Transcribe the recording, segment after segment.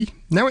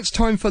Now it's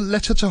time for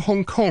Letter to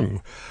Hong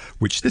Kong,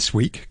 which this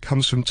week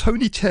comes from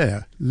Tony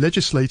Tare,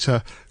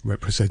 Legislator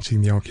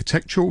representing the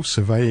architectural,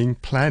 surveying,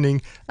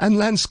 planning and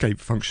landscape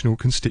functional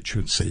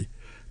constituency.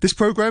 This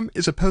programme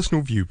is a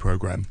personal view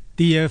programme.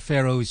 Dear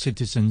fellow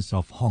citizens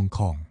of Hong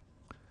Kong,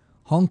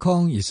 Hong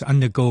Kong is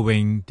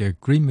undergoing the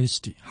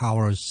grimmest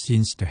hours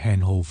since the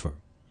handover.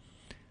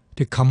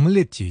 The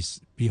communities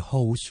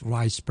behold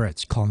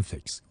widespread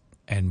conflicts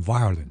and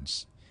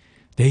violence,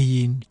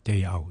 day in,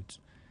 day out.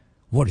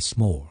 What is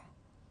more,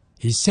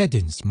 it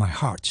saddens my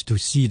heart to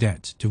see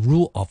that the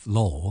rule of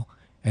law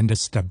and the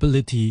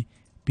stability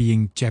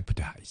being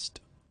jeopardized.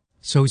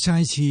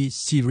 Society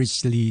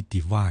seriously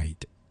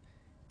divided,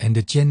 and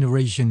the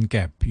generation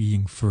gap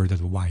being further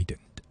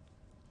widened.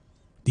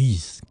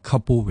 These,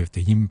 coupled with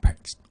the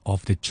impacts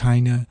of the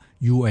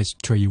China-US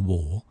trade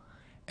war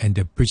and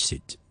the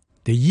Brexit,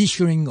 the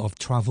issuing of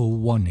travel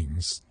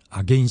warnings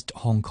against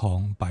Hong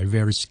Kong by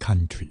various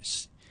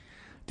countries,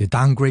 the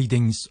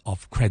downgradings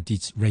of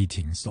credit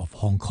ratings of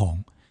Hong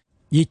Kong,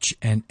 each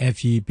and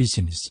every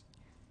business,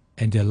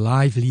 and the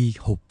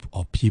livelihood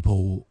of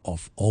people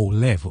of all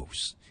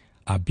levels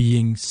are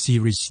being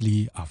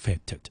seriously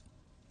affected.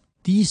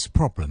 These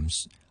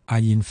problems are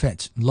in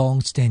fact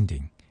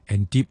long-standing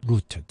and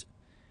deep-rooted,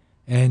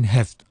 and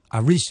have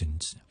arisen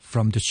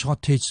from the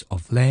shortage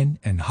of land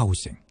and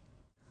housing,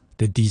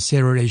 the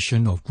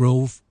deceleration of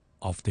growth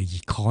of the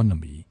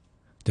economy,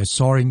 the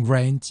soaring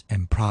rent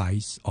and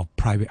price of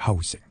private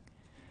housing,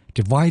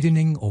 the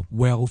widening of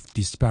wealth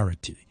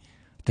disparity,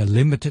 the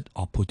limited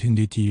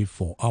opportunity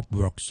for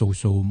upward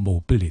social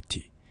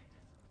mobility,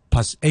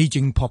 plus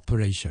aging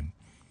population,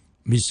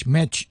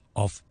 mismatch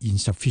of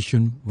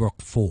insufficient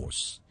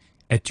workforce,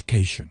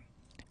 education,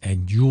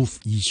 and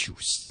youth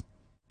issues.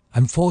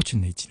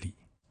 Unfortunately,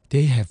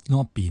 they have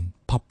not been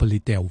properly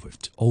dealt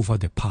with over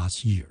the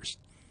past years,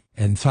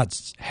 and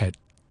thus had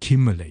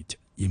accumulated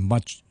in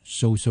much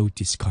social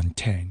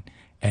discontent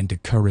and the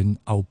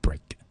current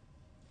outbreak.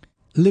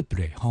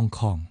 Liberate Hong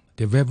Kong,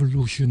 the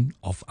revolution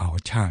of our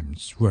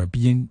times, were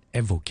being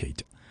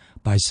advocated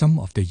by some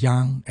of the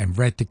young and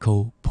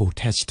radical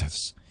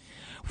protesters,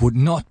 would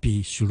not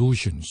be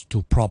solutions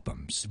to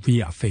problems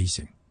we are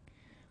facing.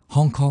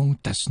 Hong Kong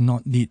does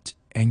not need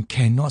and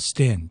cannot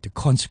stand the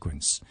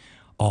consequence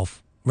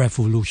of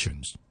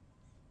revolutions.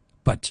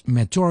 But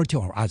majority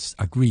of us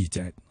agree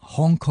that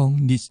Hong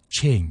Kong needs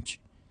change.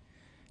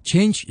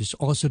 Change is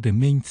also the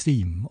main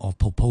theme of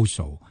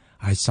proposal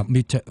I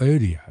submitted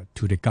earlier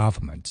to the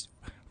government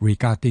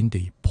regarding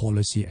the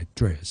policy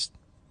address.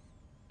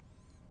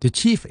 The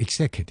Chief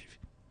Executive,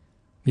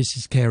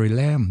 Mrs. Carrie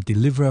Lam,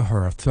 delivered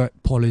her third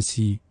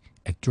policy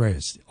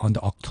address on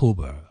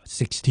October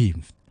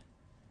 16th.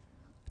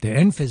 They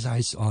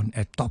emphasized on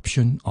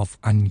adoption of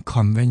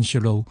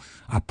unconventional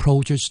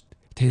approaches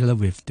tailored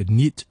with the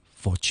need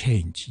for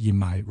change in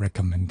my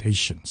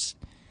recommendations.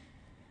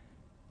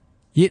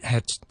 It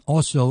had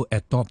also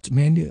adopted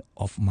many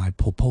of my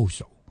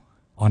proposals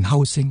on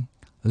housing,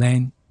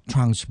 land,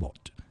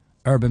 transport,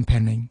 urban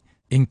planning,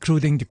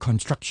 including the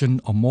construction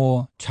of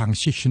more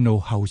transitional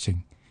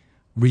housing,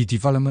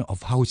 redevelopment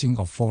of housing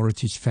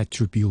authorities'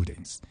 factory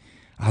buildings,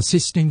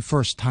 assisting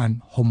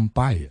first-time home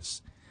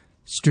buyers,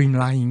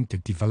 streamlining the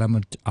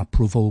development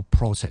approval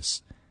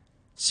process,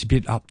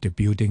 speed up the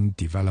building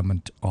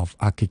development of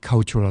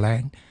agricultural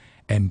land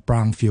and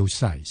brownfield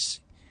sites,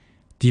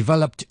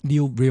 developed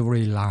new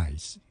railway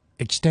lines,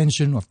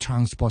 extension of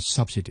transport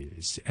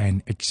subsidies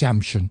and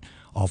exemption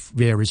of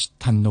various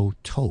tunnel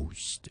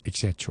tolls,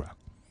 etc.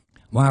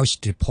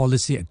 Whilst the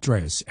policy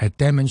address had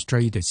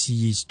demonstrated the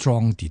CE's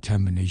strong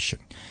determination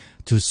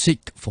to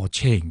seek for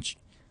change,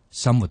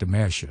 some of the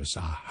measures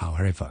are,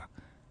 however,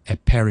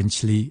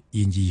 apparently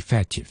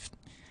ineffective,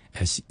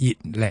 as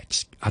it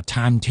lacks a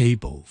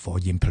timetable for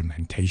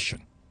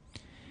implementation.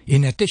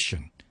 In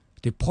addition,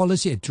 the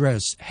policy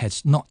address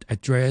has not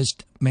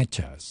addressed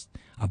matters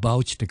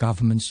about the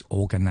government's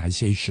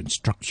organization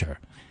structure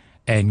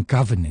and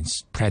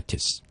governance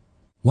practice.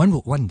 One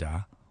would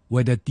wonder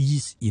whether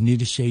these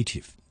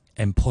initiatives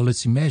and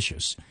policy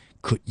measures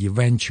could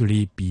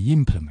eventually be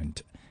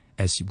implemented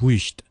as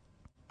wished.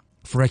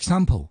 For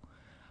example,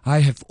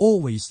 I have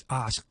always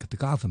asked the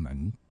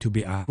government to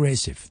be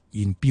aggressive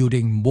in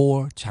building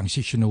more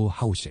transitional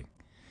housing,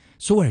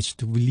 so as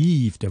to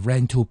relieve the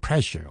rental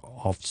pressure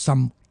of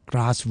some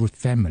grassroots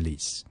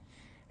families,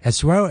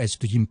 as well as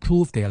to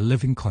improve their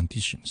living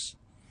conditions.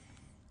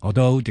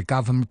 Although the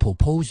government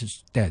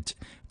proposes that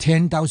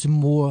 10,000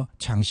 more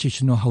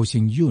transitional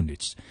housing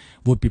units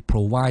would be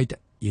provided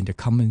in the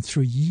coming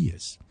 3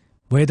 years,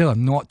 whether or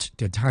not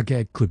the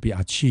target could be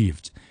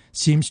achieved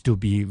seems to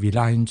be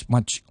reliant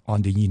much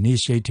on the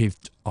initiative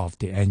of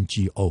the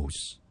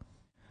NGOs.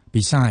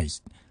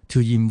 Besides, to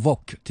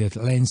invoke the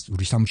Land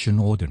Resumption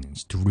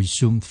Ordinance to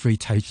resume 3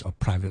 types of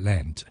private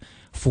land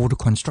for the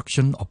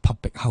construction of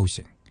public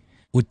housing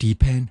would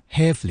depend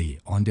heavily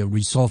on the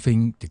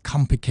resolving the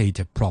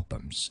complicated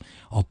problems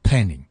of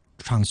planning,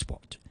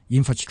 transport,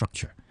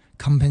 infrastructure,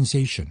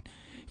 compensation,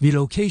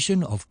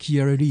 relocation of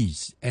key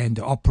areas and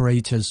the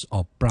operators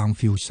of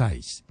brownfield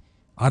sites.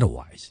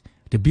 Otherwise,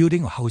 the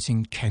building of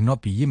housing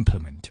cannot be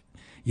implemented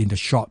in the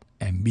short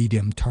and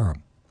medium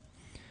term.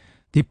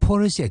 The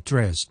policy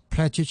address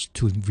pledges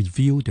to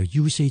review the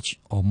usage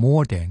of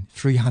more than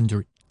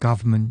 300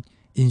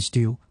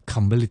 government-instilled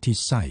community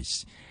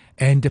sites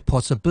and the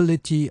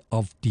possibility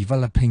of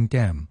developing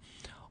them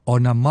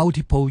on a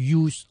multiple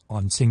use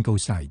on single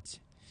sites,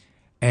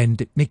 and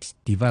the mixed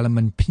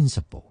development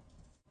principle.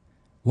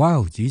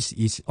 While this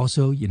is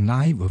also in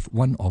line with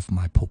one of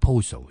my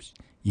proposals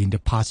in the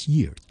past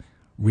year,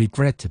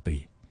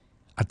 regrettably,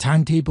 a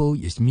timetable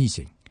is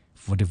missing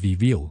for the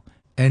review,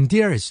 and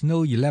there is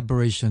no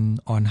elaboration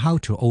on how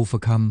to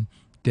overcome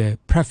the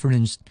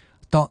preference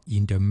thought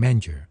in the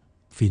manger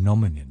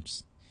phenomenon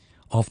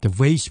of the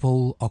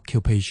wasteful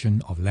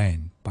occupation of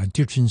land by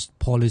different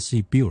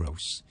policy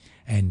bureaus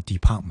and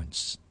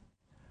departments.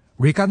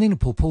 Regarding the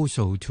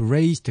proposal to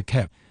raise the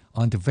cap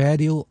on the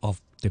value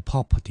of the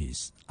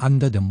properties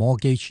under the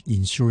mortgage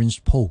insurance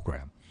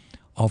program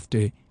of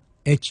the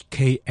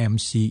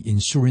HKMC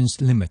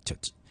Insurance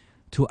Limited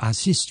to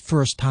assist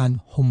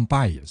first-time home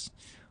buyers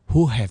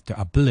who have the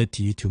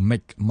ability to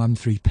make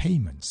monthly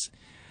payments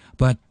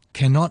but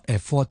cannot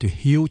afford the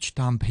huge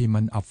down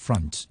payment up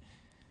front.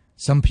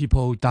 Some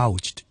people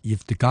doubted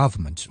if the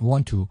government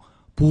want to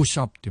push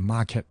up the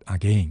market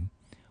again,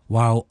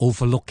 while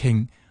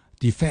overlooking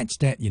the fact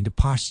that in the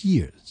past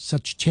year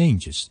such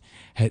changes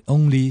had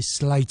only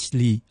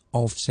slightly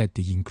offset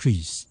the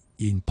increase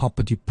in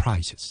property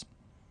prices.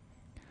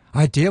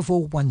 I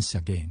therefore once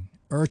again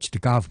urge the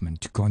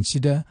government to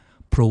consider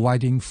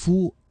providing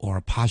full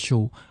or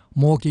partial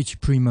mortgage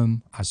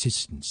premium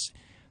assistance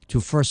to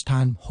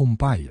first-time home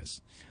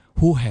buyers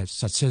who have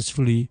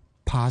successfully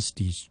passed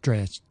the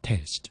stress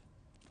test.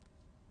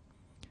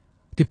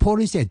 The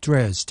policy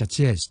address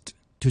suggests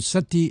to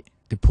study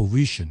the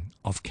provision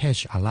of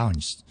cash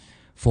allowance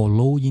for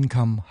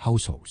low-income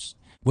households,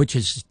 which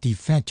is de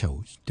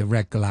facto the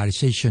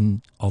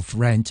regularization of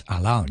rent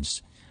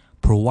allowance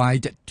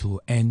provided to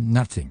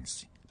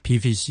N-nothings,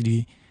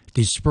 previously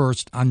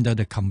disbursed under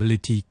the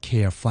Community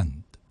Care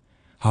Fund.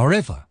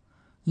 However,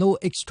 no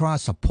extra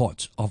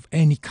support of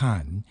any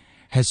kind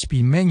has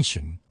been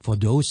mentioned for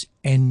those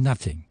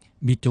N-nothing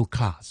middle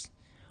class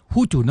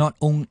who do not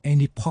own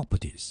any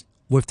properties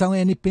without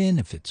any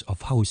benefits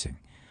of housing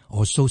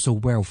or social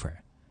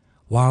welfare,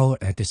 while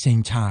at the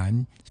same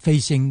time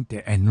facing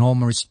the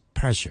enormous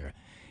pressure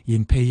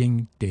in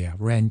paying their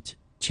rent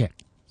check.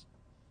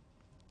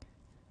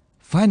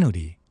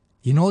 Finally,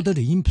 in order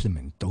to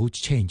implement those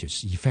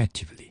changes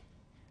effectively,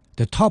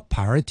 the top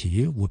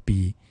priority would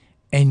be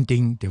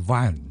ending the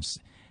violence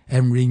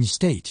and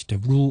reinstate the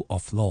rule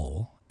of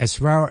law, as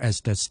well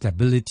as the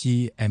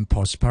stability and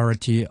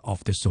prosperity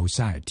of the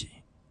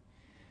society.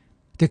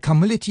 The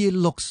community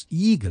looks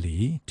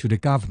eagerly to the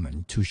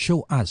government to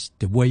show us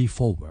the way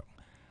forward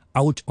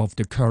out of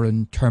the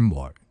current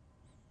turmoil.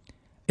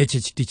 It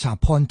is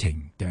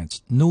disappointing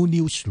that no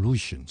new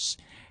solutions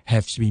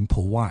have been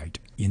provided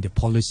in the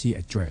policy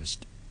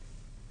addressed.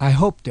 I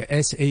hope the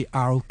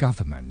SAR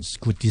governments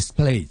could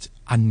display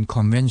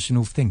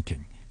unconventional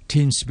thinking,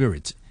 team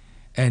spirit,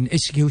 and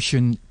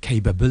execution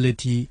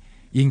capability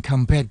in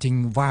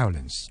combating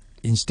violence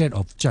instead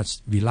of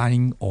just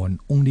relying on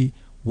only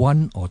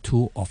one or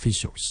two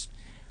officials,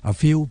 a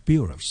few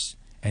bureaus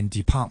and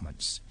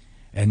departments,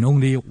 and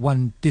only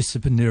one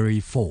disciplinary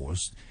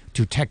force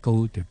to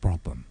tackle the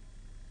problem.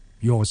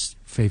 Yours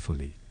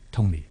faithfully,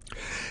 Tony.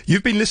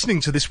 You've been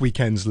listening to this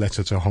weekend's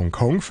Letter to Hong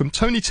Kong from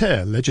Tony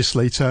Tare,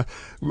 Legislator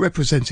representing